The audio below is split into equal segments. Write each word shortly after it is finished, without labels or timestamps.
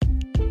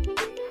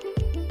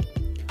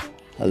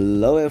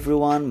Hello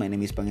everyone, my name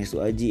is Pangestu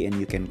Aji and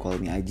you can call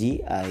me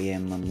Aji. I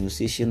am a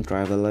musician,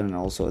 traveler and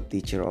also a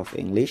teacher of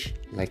English,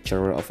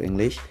 lecturer of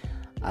English.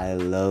 I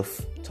love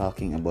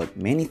talking about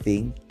many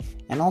things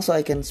and also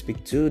I can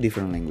speak two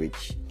different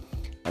language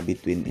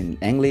between in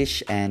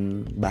English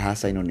and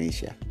Bahasa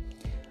Indonesia.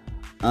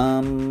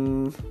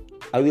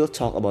 I will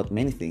talk about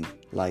many things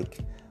like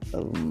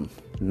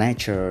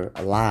nature,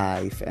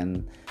 life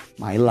and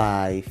my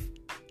life,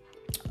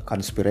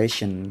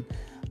 conspiration,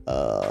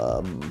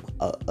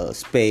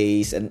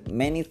 space and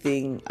many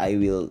things I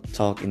will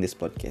talk in this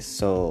podcast.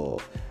 So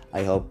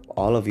I hope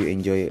all of you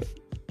enjoy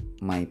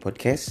my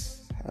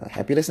podcast.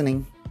 Happy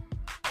listening.